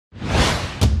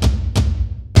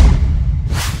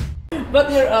But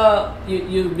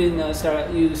you've been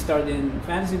you starred in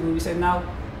fantasy movies, and now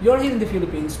you're here in the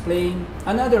Philippines playing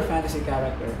another fantasy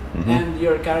character, and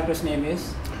your character's name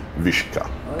is Vishka.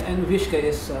 And Vishka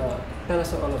is tell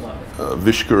us all about it.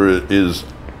 Vishka is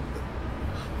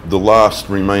the last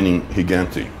remaining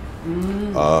Giganti.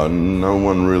 No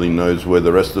one really knows where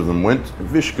the rest of them went.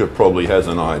 Vishka probably has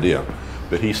an idea,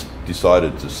 but he's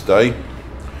decided to stay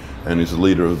and is the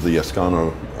leader of the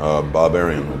Ascano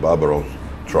barbarian or Barbaro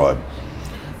tribe.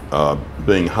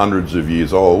 Being hundreds of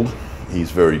years old,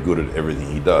 he's very good at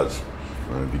everything he does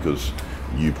because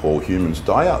you poor humans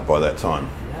die out by that time.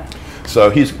 Yeah. So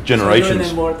his generations...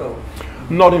 So you're immortal.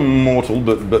 Not immortal,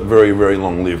 but very, very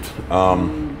long-lived.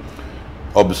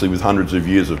 Obviously, with hundreds of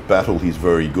years of battle, he's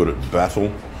very good at battle.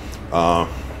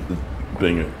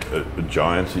 Being a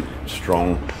giant,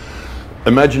 strong.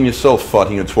 Imagine yourself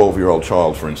fighting a 12-year-old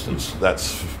child, for instance.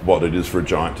 That's what it is for a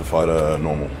giant to fight a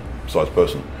normal-sized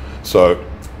person. So,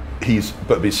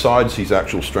 but besides his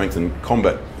actual strength in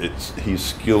combat, his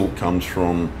skill comes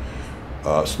from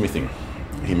smithing.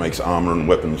 He makes armor and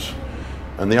weapons.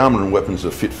 And the armor and weapons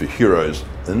are fit for heroes.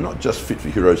 They're not just fit for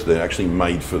heroes, they're actually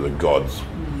made for the gods.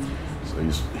 So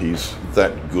he's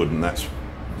that good, and that's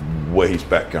where his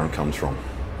background comes from.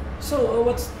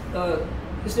 So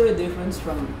is there a difference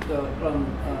from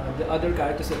the other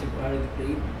characters that you've already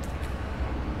played?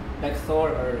 Like Thor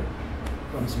or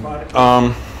from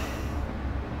Spartacus?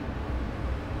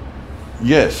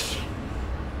 Yes.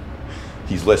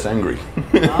 He's less angry.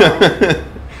 Yeah,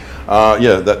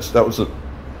 that's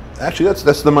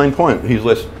the main point. He's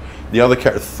less. The other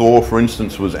character, Thor, for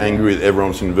instance, was angry that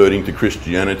everyone's converting to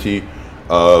Christianity.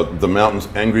 The Mountain's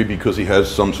angry because he has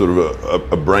some sort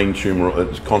of a brain tumor.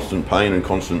 It's constant pain and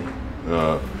constant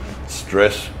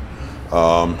stress.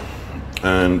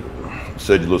 And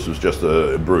Sedulus was just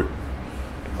a brute.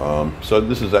 So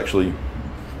this is actually,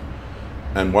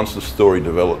 and once the story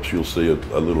develops, you'll see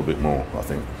a little bit more, I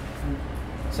think.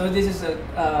 So this is a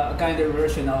kind of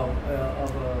version of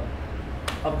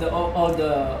all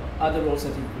the other roles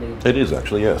that you played. It is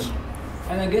actually, yes.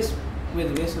 And I guess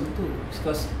with wisdom too,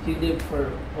 because he lived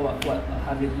for what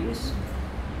 100 years.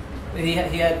 He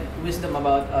had wisdom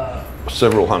about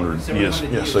several hundred years.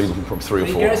 Yeah, so he's from 3 or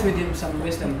 4. He carries with him some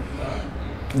wisdom.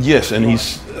 Yes, and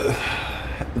he's.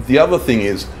 The other thing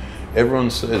is, everyone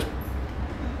says,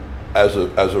 as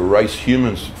a race,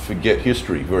 humans forget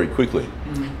history very quickly.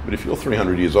 But if you're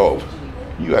 300 years old,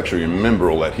 you actually remember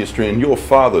all that history, and your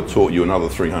father taught you another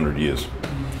 300 years.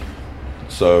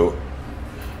 So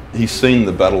he's seen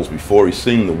the battles before, he's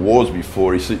seen the wars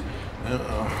before, so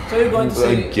you're going to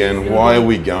say, again, why are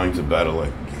we going to battle?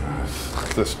 Like,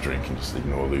 let's drink and just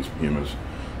ignore these humans.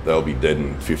 They'll be dead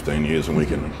in 15 years and we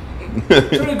can...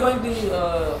 So you're going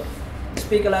to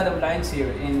speak a lot of lines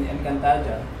here in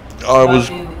Encantadia.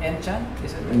 In Enchant,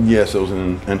 is it? Yes, I was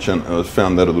in Enchant. I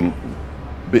found that a little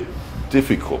bit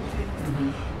difficult.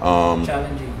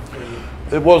 Challenging for you.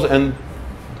 It was, and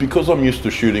because I'm used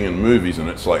to shooting in movies, and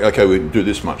it's like, okay, we do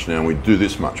this much now, we do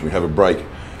this much, we have a break.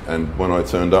 And when I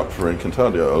turned up for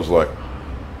Encantadia, I was like,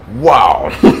 wow!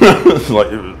 It's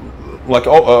like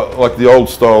the old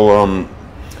style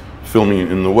filming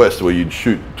in the West, where you'd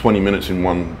shoot 20 minutes in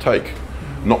one take.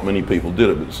 Not many people did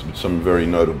it, but some very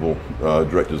notable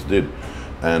directors did.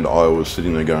 And I was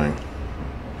sitting there going,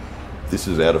 this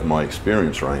is out of my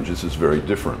experience range, this is very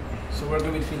different. So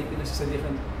working with Filipinos is a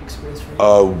different experience for you?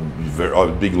 A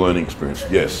big learning experience,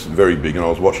 yes, very big. And I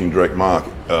was watching Direct Mark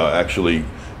actually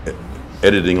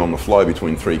editing on the fly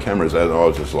between 3 cameras, and I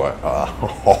was just like,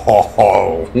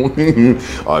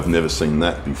 I've never seen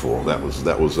that before. That was